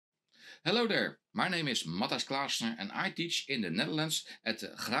Hello there, my name is Matthijs Clasener and I teach in the Netherlands at the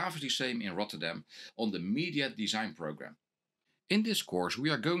Grafisch Lyceum in Rotterdam on the Media Design program. In this course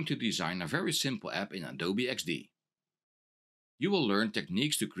we are going to design a very simple app in Adobe XD. You will learn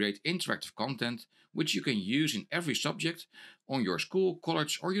techniques to create interactive content which you can use in every subject on your school,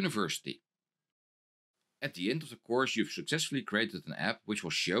 college or university. At the end of the course you've successfully created an app which will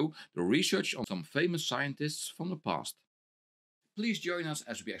show the research on some famous scientists from the past. Please join us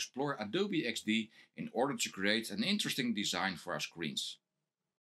as we explore Adobe XD in order to create an interesting design for our screens.